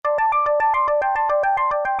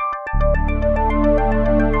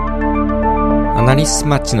アナリシス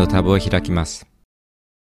マッチのタブを開きます。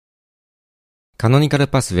カノニカル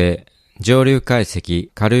パスウェイ、上流解析、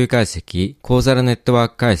下流解析、コーザルネットワー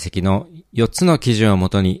ク解析の4つの基準をも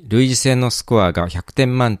とに類似性のスコアが100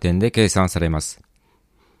点満点で計算されます。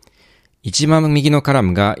一番右のカラ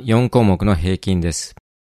ムが4項目の平均です。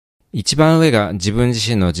一番上が自分自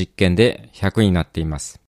身の実験で100になっていま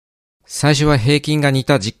す。最初は平均が似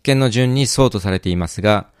た実験の順にソートされています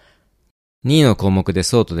が、2位の項目で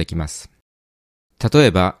ソートできます。例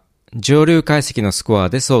えば、上流解析のスコア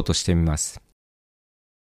でソートしてみます。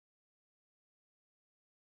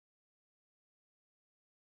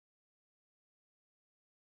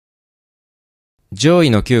上位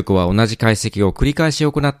の9個は同じ解析を繰り返し行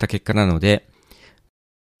った結果なので、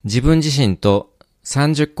自分自身と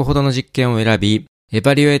30個ほどの実験を選び、エ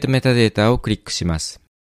バリュエイトメタデータをクリックします。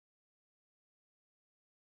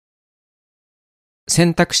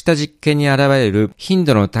選択した実験に現れる頻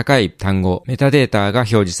度の高い単語、メタデータが表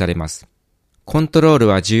示されます。コントロール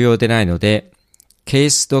は重要でないので、ケー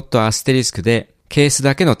ス.asteriskでケース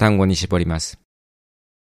だけの単語に絞ります。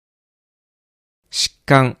疾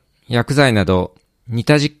患、薬剤など、似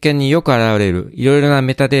た実験によく現れるいろいろな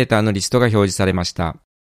メタデータのリストが表示されました。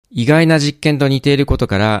意外な実験と似ていること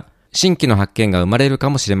から、新規の発見が生まれるか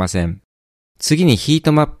もしれません。次にヒー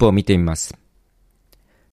トマップを見てみます。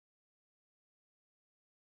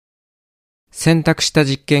選択した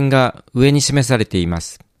実験が上に示されていま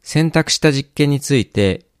す。選択した実験につい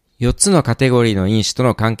て4つのカテゴリーの因子と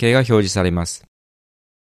の関係が表示されます。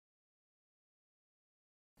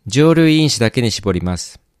上流因子だけに絞りま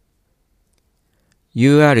す。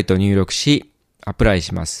UR と入力し、アプライ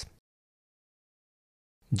します。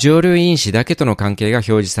上流因子だけとの関係が表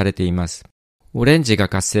示されています。オレンジが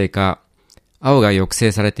活性化、青が抑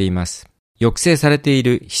制されています。抑制されてい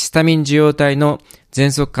るヒスタミン受容体の喘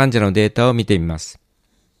息患者のデータを見てみます。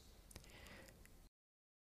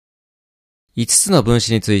5つの分子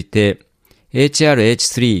について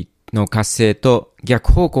HRH3 の活性と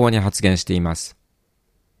逆方向に発現しています。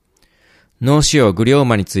脳腫瘍グリオー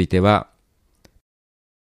マについては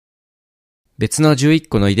別の11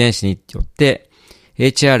個の遺伝子によって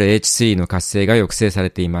HRH3 の活性が抑制され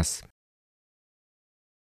ています。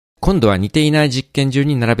今度は似ていない実験順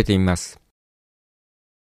に並べてみます。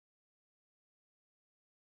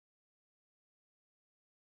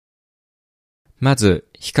まず、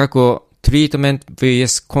比較を Treatment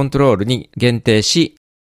vs Control に限定し、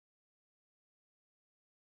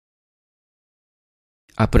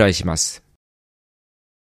アプライします。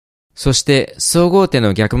そして、総合点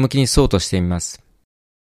の逆向きにソートしてみます。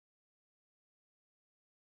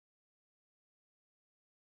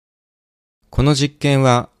この実験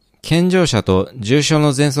は、健常者と重症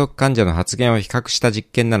の喘息患者の発現を比較した実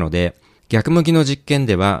験なので、逆向きの実験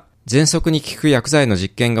では、喘息に効く薬剤の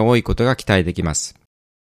実験が多いことが期待できます。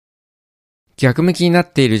逆向きにな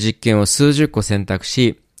っている実験を数十個選択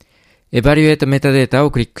し、エバリュエートメタデータ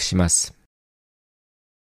をクリックします。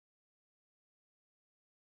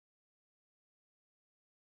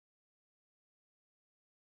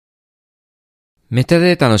メタ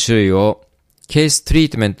データの種類をケーストリ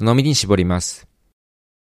ートメントのみに絞ります。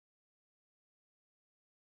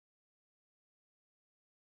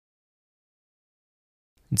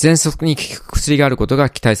喘息に効く薬があることが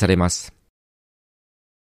期待されます。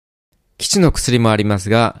基地の薬もあります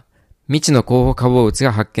が、未知の候補化合物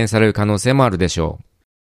が発見される可能性もあるでしょ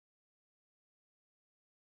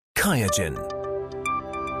う。QIAGEN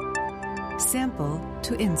Sample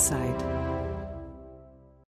to Insight